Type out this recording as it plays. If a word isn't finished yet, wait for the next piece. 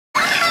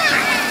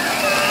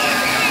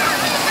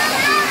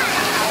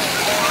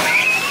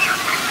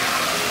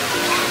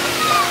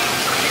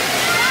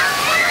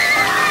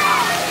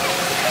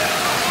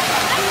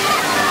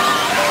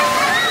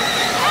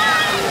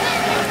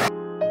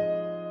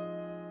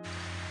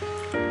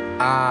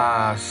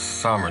Ah,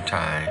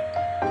 summertime.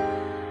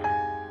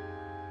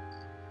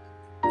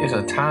 It's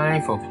a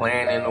time for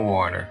playing in the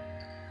water.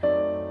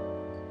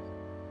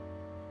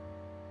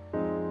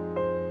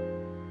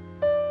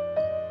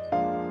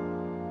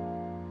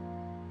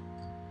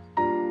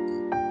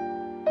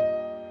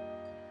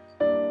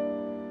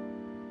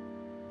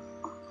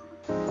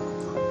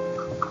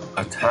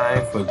 A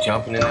time for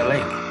jumping in the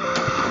lake.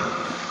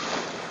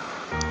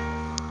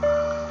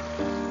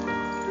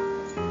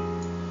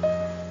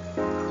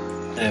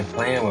 And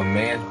playing with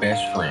man's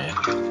best friend.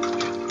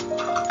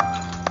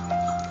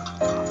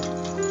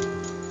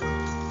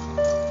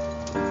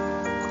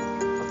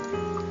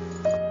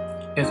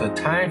 It's a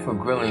time for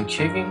grilling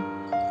chicken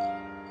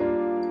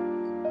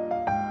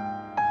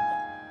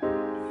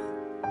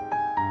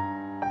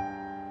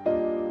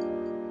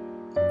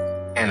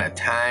and a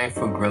time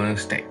for grilling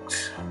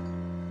steaks.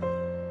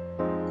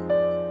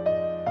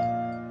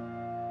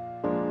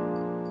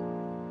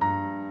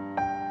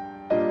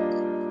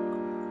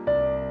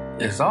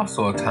 It's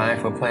also a time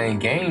for playing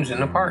games in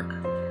the park.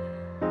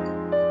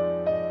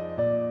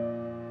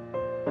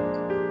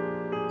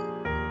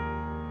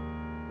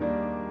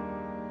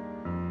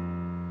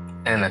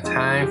 And a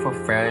time for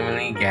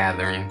family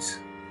gatherings.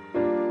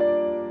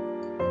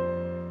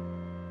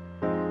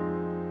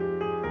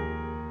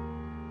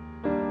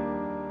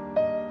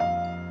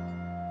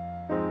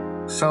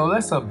 So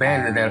let's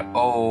abandon that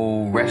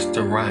old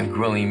restaurant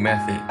grilling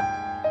method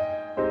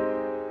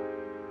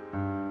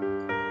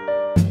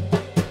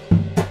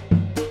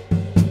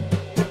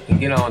and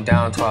get on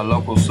down to our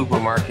local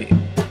supermarket.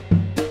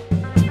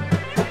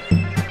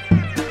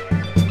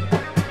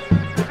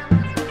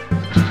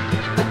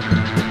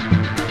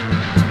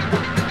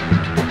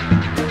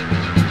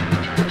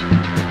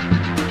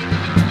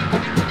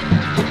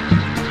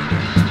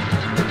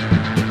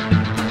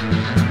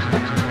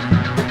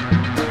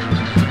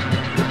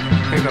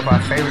 Pick up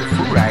our favorite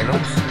food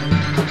items.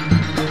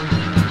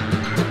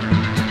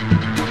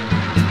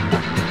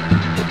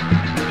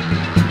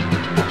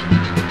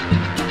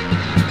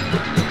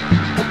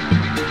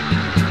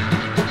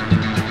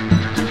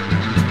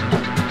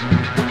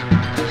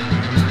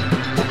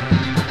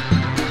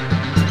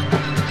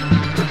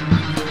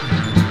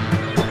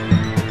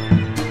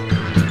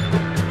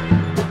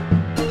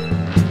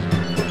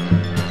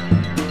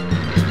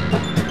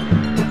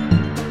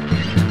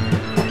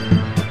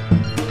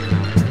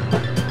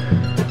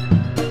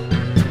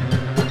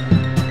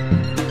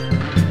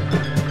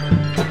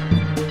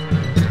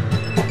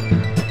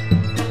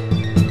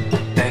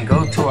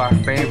 Our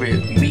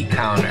favorite meat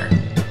counter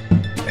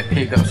and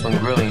pick up some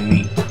grilling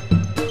meat.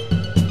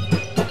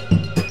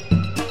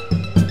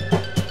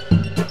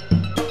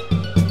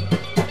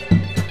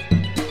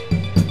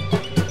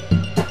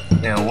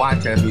 And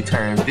watch as we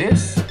turn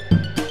this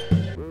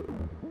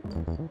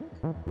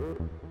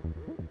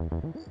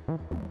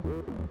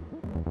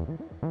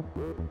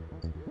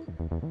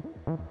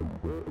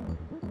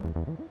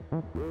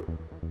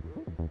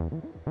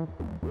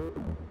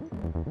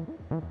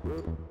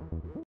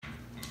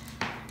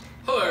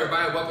Hello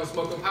everybody, welcome to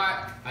Smoking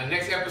Pot. Our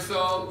next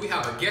episode, we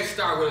have a guest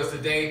star with us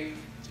today,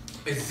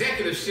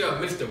 Executive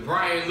Chef Mr.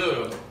 Bryan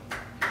Little.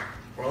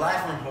 We're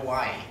live from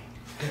Hawaii.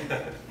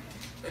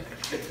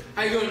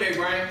 How you doing today,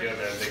 Bryan? Good,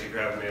 man. Thank you for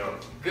having me on.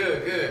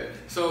 Good, good.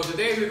 So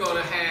today we're going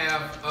to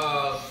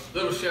have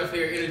Little Chef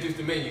here introduce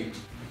the menu.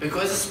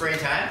 Because it's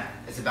springtime,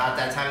 it's about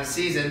that time of the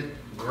season,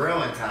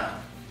 grilling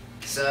time.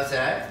 So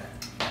today,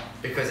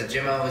 because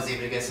Jermel was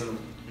able to get some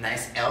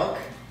nice elk,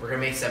 we're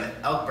going to make some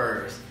elk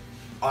burgers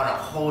on a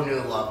whole new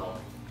level.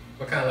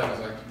 What kind of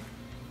level, sir?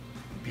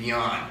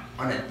 Beyond,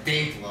 on a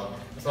date level.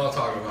 That's all I'm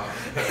talking about.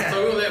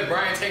 So we'll let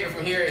Bryan take it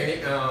from here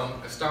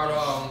and start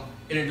off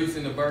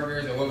introducing the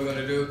burgers and what we're going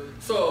to do.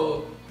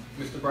 So,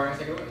 Mr. Bryan,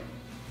 take it away.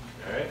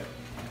 All right.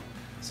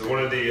 So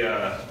one of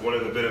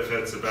the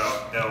benefits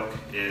about elk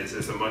is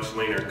it's a much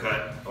leaner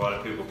cut. A lot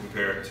of people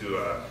compare it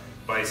to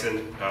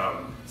bison.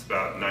 It's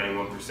about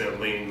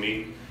 91% lean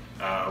meat,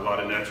 a lot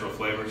of natural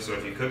flavor. So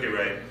if you cook it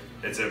right,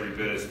 it's every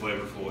bit as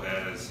flavorful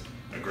as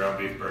a ground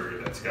beef burger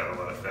that's got a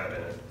lot of fat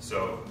in it.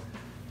 So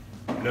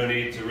no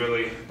need to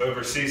really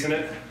over season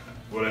it.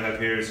 What I have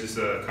here is just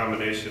a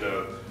combination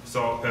of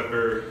salt,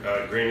 pepper,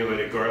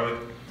 granulated garlic,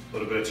 a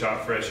little bit of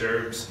chopped fresh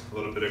herbs, a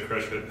little bit of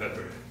crushed red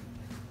pepper.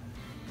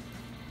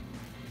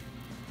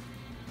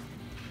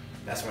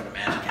 That's where the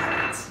magic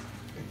happens.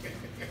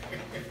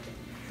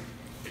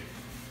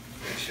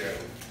 Make sure.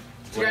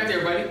 What you got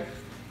there, buddy?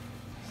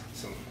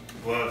 Some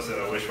gloves that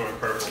I wish weren't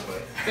purple,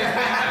 but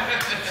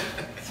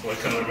that's what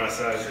color my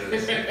size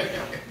is.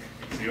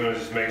 So you want to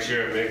just make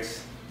sure it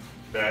mix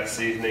that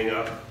seasoning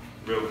up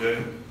real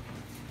good,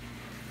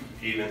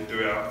 even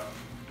throughout.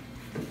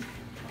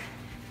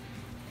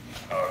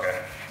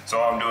 Okay, so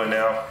all I'm doing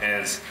now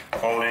is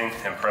folding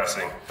and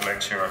pressing to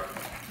make sure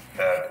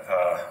that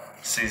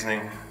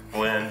seasoning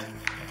blend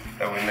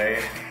that we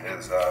made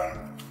is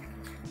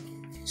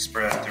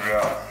spread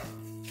throughout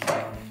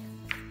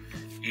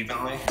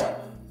evenly.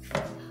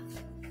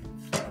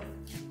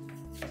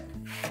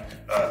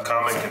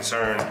 Common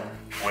concern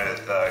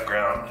with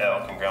ground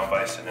elk and ground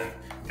bison and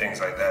things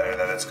like that are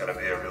that it's going to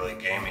be a really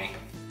gamey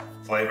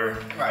flavor,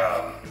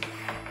 Right.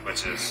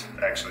 which is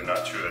actually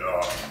not true at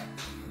all.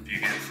 If you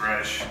get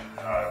fresh,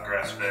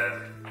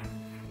 grass-fed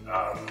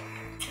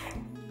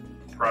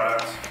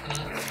products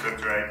and it's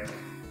cooked right,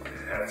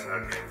 it has no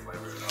game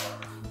flavor at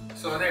all.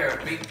 So is there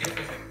a big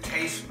difference in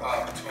taste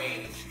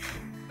between,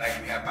 like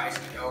we have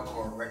bison and elk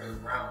or regular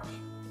ground beef?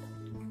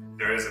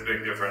 There is a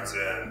big difference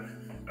in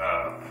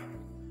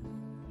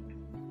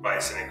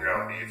bison and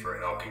ground beef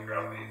or elk and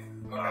ground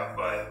beef, Okay.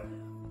 but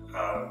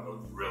a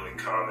really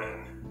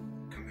common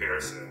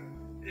comparison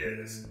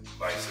is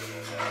bison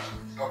and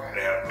elk. Okay.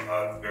 They have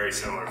a very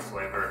similar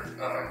flavor.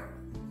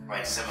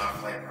 Like similar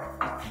flavor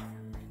profile.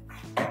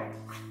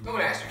 I'm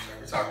gonna ask you, sir.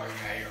 We're talking about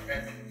here,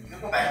 okay?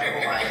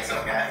 It's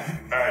okay.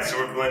 All right, so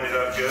we're blended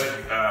up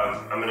good.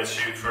 I'm gonna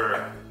shoot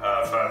for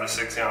 5 to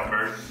 6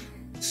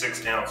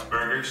 ounce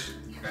burgers,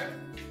 Okay.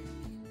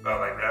 about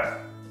like that.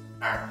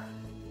 Alright.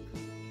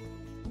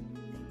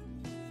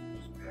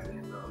 Add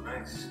in real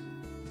nice.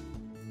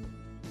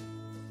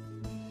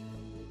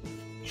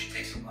 You should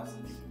take some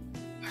lessons.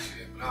 I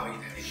should, but I'll eat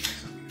that anyway.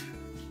 So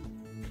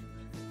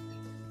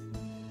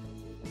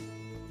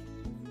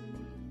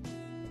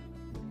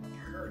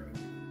I heard it.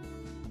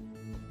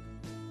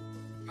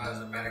 Not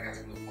as a bad as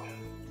a little one.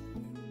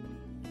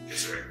 Yes,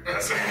 sir.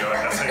 That's how you know.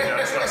 That's how you know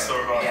it's not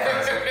store-bought.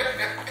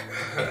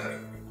 Yeah.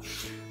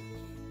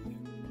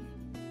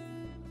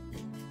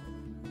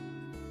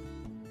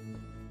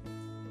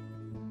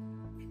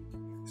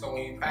 So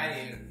when you patty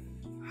it,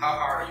 how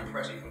hard are you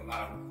pressing? You put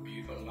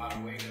a lot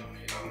of weight on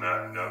it. I'm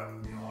not, no.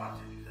 You don't want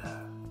to do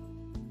that.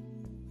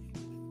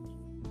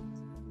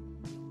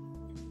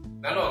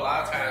 I know a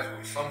lot of times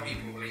with some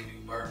people when they do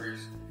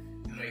burgers,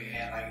 you know, they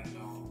add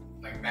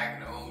like back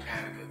in the old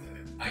time, they put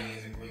the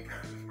onions and green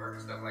peppers and burger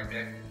stuff like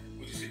that.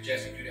 Would you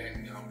suggest you do that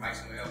in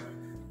bison or elk?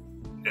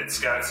 It's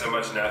got so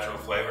much natural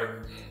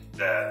flavor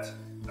that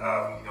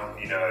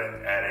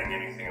adding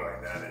anything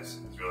like that is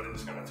really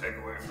just going to take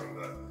away from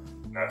the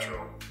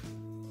natural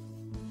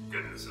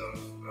goodness of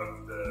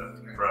the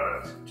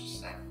product.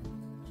 Interesting.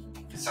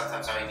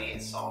 Sometimes all you need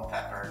is salt,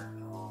 pepper.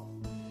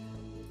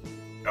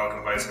 Elk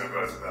and bison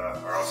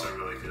are also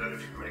really good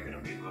if you're making a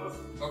meatloaf.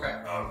 Okay.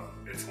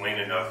 It's lean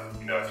enough,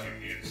 if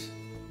you use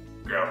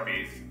ground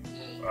beef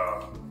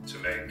to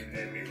make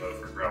a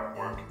meatloaf or ground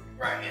pork.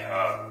 Right.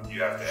 Yeah.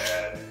 You have to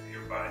add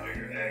your binder,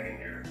 your egg, and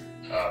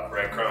your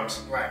breadcrumbs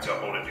Right. to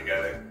hold it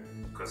together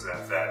because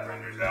that fat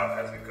renders out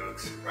as it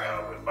cooks.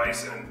 Right. With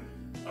bison,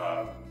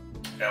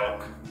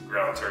 elk,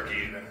 ground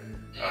turkey even,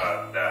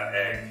 that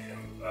egg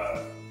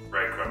and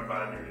breadcrumb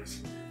binder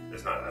is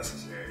not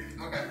necessary.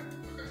 Okay.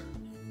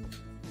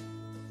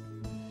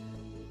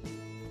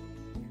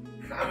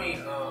 How many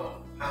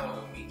pounds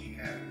of meat do you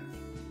have?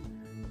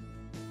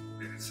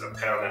 It's a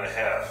pound and a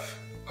half.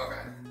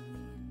 Okay.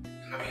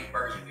 And how many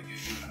burgers do you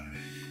do out of it?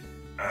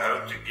 I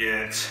hope to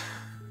get,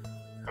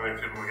 how many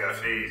people we gotta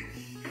feed?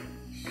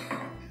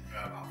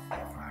 About 4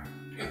 or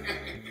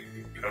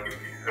 5.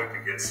 Hope to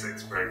get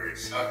 6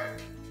 burgers. Okay.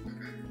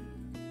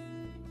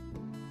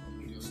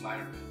 You do a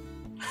slider.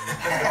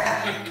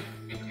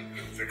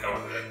 Does it come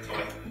with that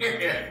toy?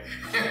 Yeah.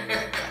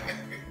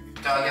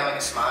 Do I get like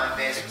a smiling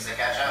face because I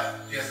catch up?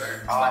 Yes,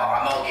 sir. Oh,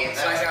 I'm all game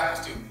Slice then.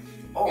 apples too.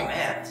 Oh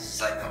man, this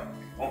is like the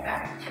whole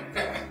package.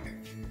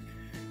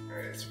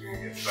 Alright, so we're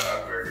gonna get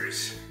 5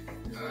 burgers.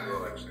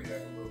 We'll actually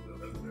have a little bit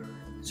left over.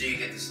 So you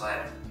get the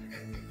slider.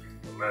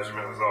 The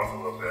measurement was off a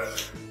little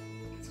bit.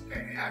 It's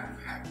okay. It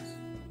happens.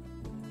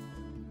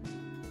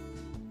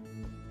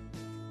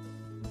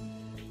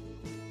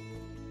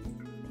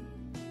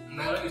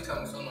 Now, I know you was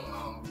telling me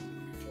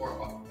something before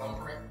about the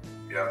thumbprint.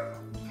 Yep.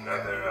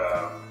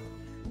 Another,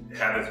 it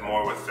happens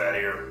more with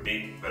fattier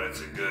meat, but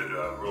it's a good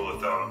rule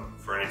of thumb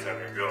for anytime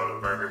you're grilling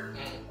a burger.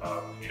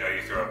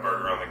 You throw a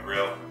burger on the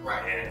grill,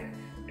 Right. and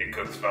it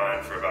cooks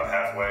fine for about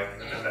halfway,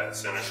 and then that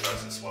center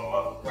starts to swell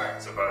up.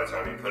 Right. So by the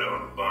time you put it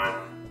on the bun,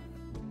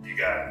 you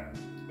got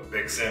a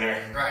big center,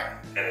 Right.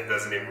 and it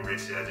doesn't even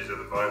reach the edges of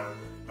the bun.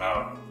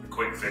 A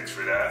quick fix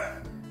for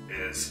that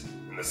is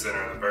in the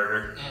center of the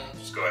burger,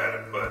 just go ahead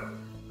and put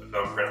a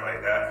thumbprint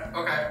like that,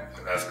 Okay.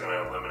 and that's going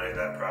to eliminate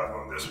that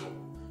problem. This will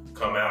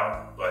come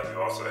out, but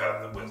you also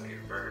have the width of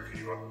your burger because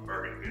you want the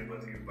burger to be the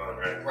width of your bun,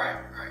 right? Right.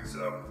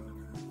 So,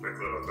 quick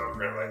little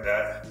thumbprint like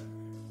that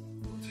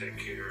will take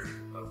care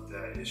of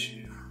that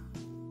issue.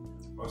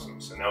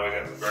 Awesome. So now we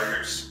got the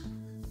burgers.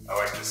 I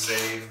like to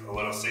save a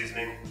little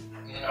seasoning.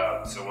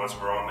 So once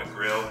we're on the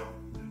grill,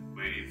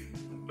 we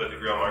put the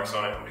grill marks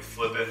on it and we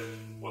flip it.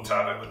 We'll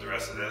top it with the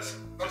rest of this,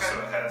 just so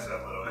it has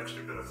that little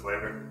extra bit of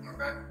flavor.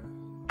 Okay.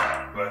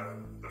 But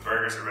the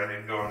burgers are ready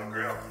to go on the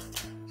grill.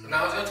 So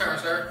now it's your turn,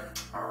 sir.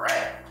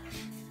 Alright.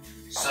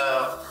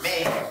 So for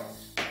me,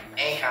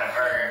 any kind of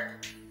burger,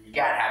 you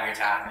gotta have your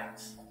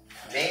toppings.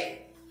 For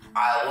me,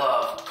 I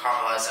love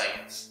caramelized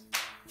onions.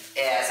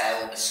 It has that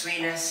little bit of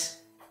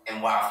sweetness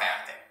and wow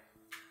factor.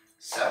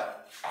 So,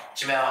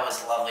 Jermel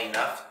was lovely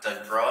enough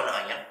to grow an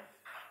onion.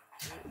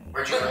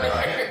 Where'd you learn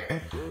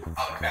onion?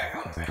 On the back,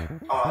 on the back.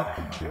 Oh,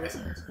 okay. Yes,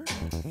 sir.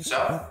 So,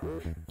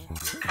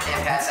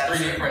 and pass that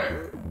 3D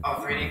printer.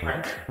 Oh, 3D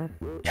printer.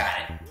 Got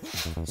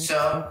it.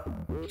 So,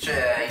 you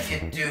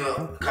can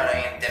cut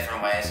onion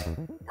different ways.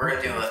 We're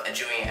gonna do a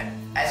julienne.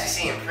 As you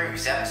see in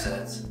previous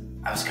episodes,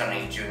 I was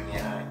cutting a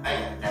julienne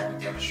onion that we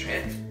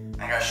demonstrated.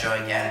 I'm gonna show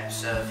it again.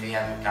 So if you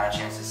haven't got a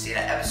chance to see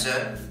that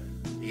episode,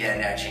 you get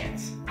another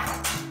chance.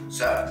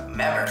 So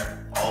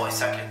remember, always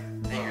tuck your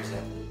fingers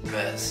in,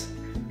 because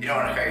you don't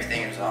want to cut your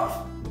fingers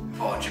off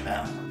for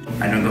Jermel.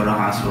 I don't go to the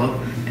hospital,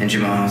 and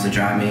Jermel wants to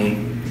drive me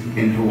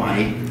in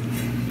Hawaii.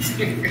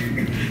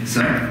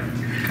 So,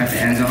 cut the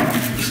ends off,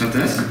 just like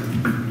this.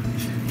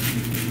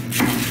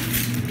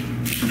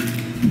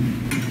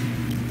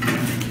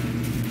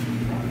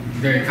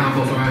 Very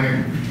compost around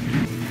here.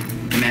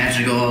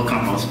 Magical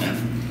compost bin.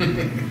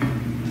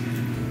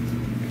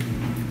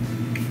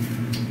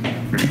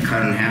 We're gonna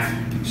cut it in half,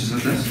 just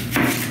like this.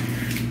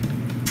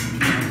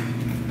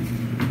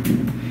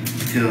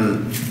 Peel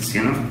the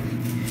skin off.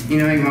 You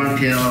know, you want to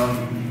peel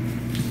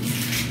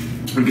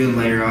a good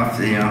layer off.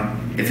 You know,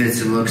 if the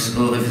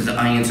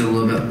onion's a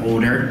little bit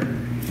older,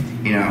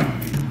 you know,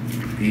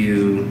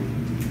 you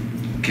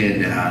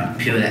could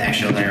peel that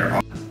extra layer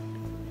off.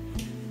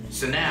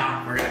 So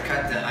now we're gonna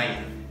cut the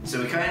onion. So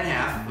we cut it in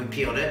half. We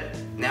peeled it.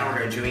 Now we're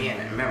gonna julienne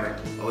it. Remember,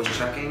 always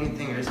chuck in your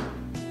fingers.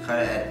 Cut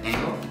it at an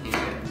angle. You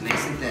get it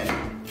nice and thin,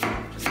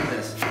 just like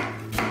this.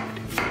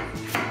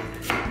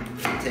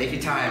 Take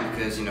your time,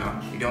 because you know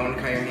you don't want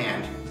to cut your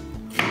hand,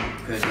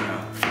 because you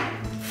know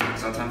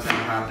sometimes that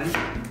will happen.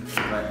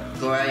 But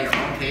go at your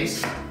own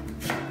pace,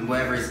 and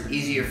whatever is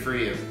easier for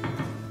you.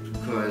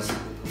 Because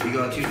if you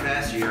go too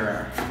fast, you're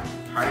a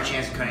higher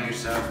chance of cutting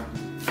yourself,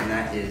 and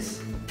that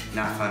is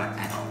not fun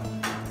at all.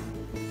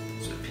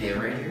 So peel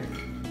right here.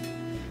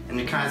 And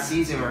the kind of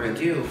seasoning we're gonna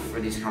do for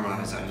these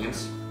caramelized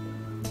onions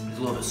is a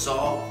little bit of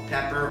salt,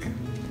 pepper.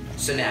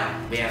 So now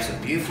we have some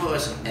beautiful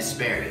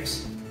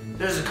asparagus.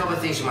 There's a couple of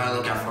things you want to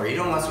look out for. You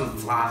don't want some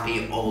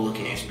floppy,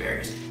 old-looking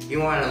asparagus. You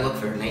want to look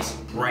for a nice,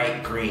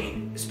 bright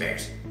green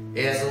asparagus.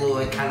 It has a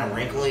little kind of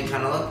wrinkly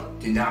kind of look.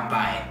 Do not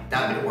buy it.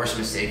 That would be the worst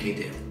mistake you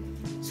do.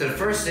 So the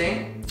first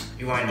thing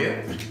you want to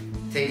do,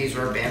 take these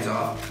rubber bands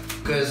off,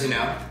 because you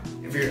know,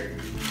 if you're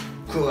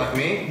cool like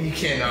me, you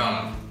can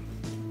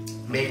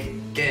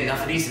get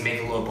enough of these to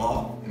make a little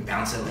ball and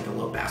bounce it like a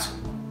little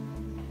basketball.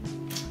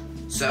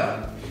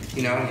 So,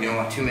 you know, you don't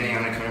want too many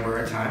on a cutting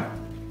board at a time.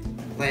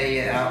 Lay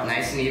it out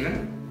nice and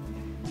even.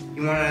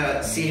 You want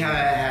to see how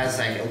it has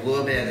like a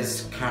little bit of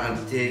this kind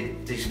of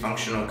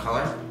dysfunctional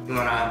color. You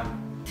want to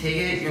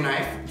take your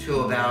knife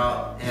to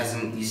about,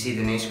 you see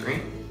the nice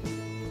green?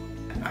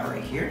 About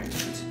right here.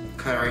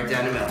 Cut it right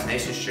down the middle,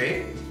 nice and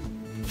straight.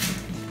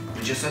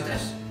 And just like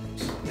this.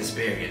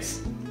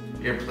 Asparagus.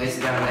 You're gonna place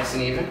it down nice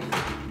and even.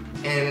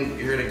 And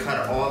you're gonna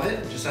cut all of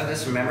it, just like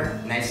this. Remember,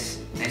 nice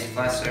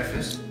flat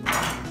surface.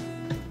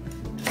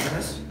 Just like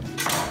this.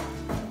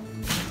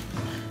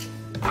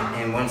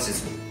 And once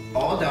it's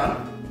all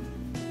done,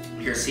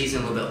 you're gonna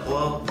season a little bit of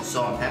oil,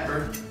 salt, and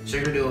pepper. So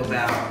you're gonna do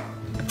about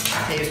a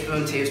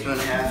tablespoon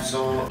and a half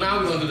salt. Now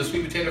we're gonna do the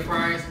sweet potato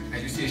fries.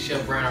 As you see,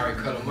 Chef Bryan already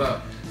cut them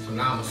up. So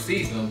now I'm gonna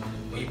season them.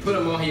 When you put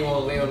them on, you want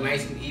to lay them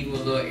nice and even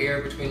with a little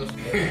air between them.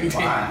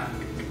 Why?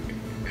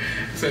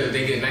 So that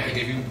they get nice. And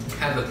if you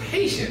have the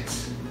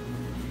patience,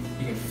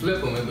 you can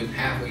flip them and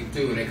halfway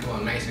through and they come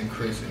out nice and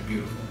crisp and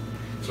beautiful.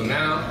 So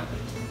now,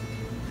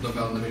 look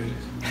how let me do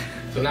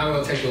this. So now we're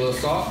gonna take a little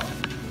salt.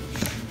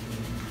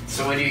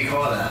 So what do you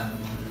call that?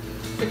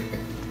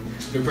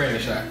 The brandy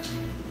shot.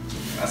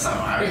 That's not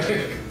what I would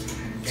do.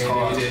 It's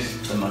called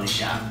the money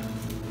shot.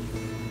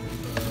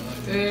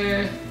 Like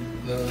that.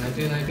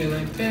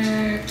 Like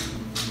that.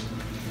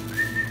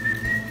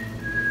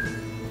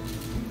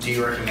 Do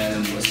you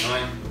recommend them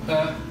whistling?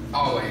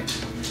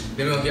 Always.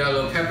 Then we're gonna get our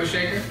little pepper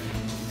shaker.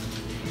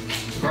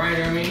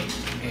 Grinder,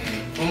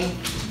 and boom.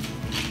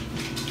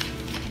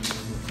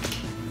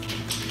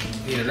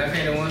 Need a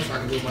left-handed one so I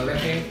can do it with my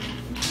left hand.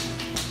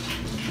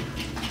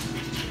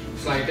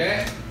 Just like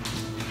that.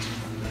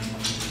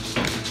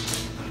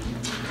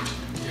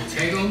 You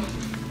take them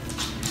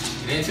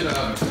and into the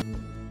oven.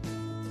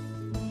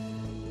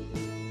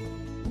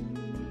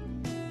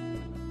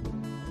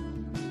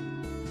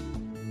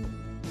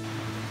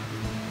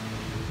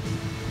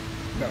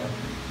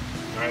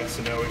 Alright,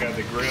 so now we got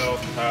the grill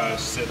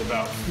set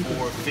about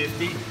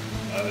 450.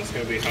 It's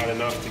going to be hot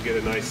enough to get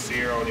a nice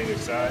sear on either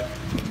side.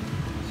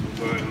 So we'll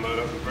go ahead and load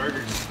up the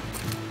burgers.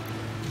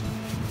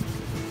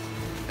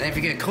 And if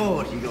you get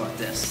cold, you go like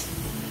this.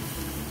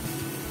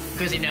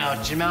 Because you know,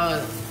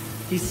 Jermel,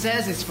 he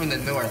says it's from the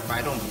north, but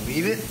I don't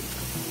believe it.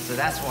 So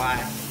that's why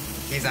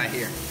he's not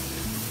here.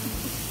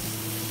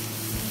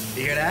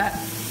 You hear that?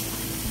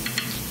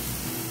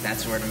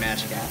 That's where the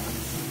magic happens.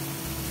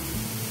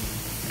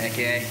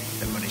 AKA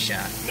the money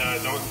shot. No,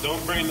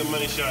 don't bring the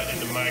money shot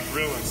into my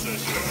grilling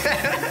session.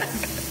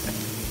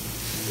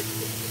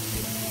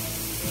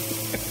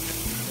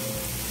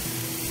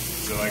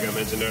 So like I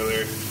mentioned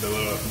earlier, the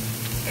little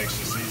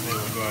extra seasoning,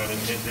 we'll go ahead and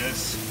hit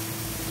this.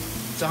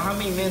 So how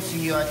many minutes do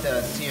you like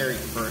to sear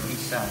for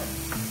each side?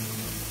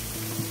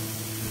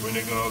 We're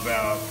gonna go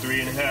about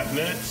 3.5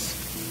 minutes.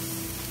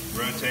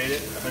 Rotate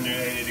it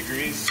 180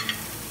 degrees.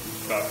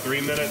 About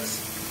 3 minutes.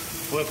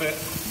 Flip it,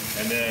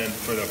 and then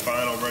for the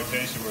final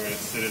rotation, we're gonna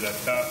sit it up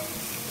top.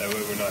 That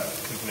way we're not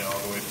cooking it all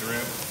the way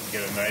through.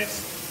 Get a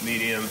nice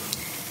medium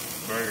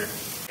burger.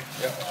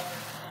 Yep.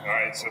 All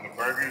right, so the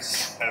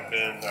burgers have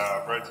been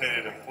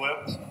rotated and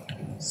flipped.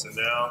 So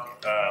now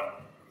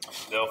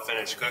they'll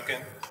finish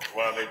cooking.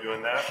 While they're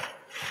doing that,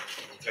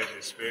 we'll take the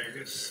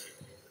asparagus.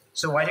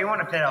 So why do you want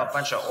to put a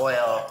bunch of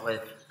oil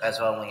with as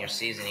well when you're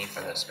seasoning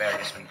for the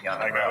asparagus when you on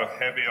the I grill? go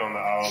heavy on the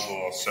olive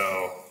oil,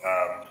 so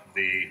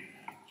the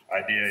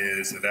idea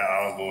is that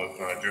olive oil is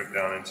going to drip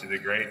down into the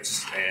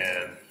grates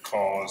and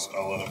cause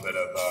a little bit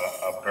of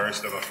a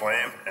burst of a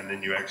flame, and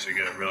then you actually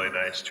get a really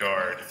nice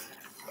charred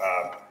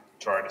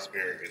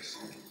asparagus.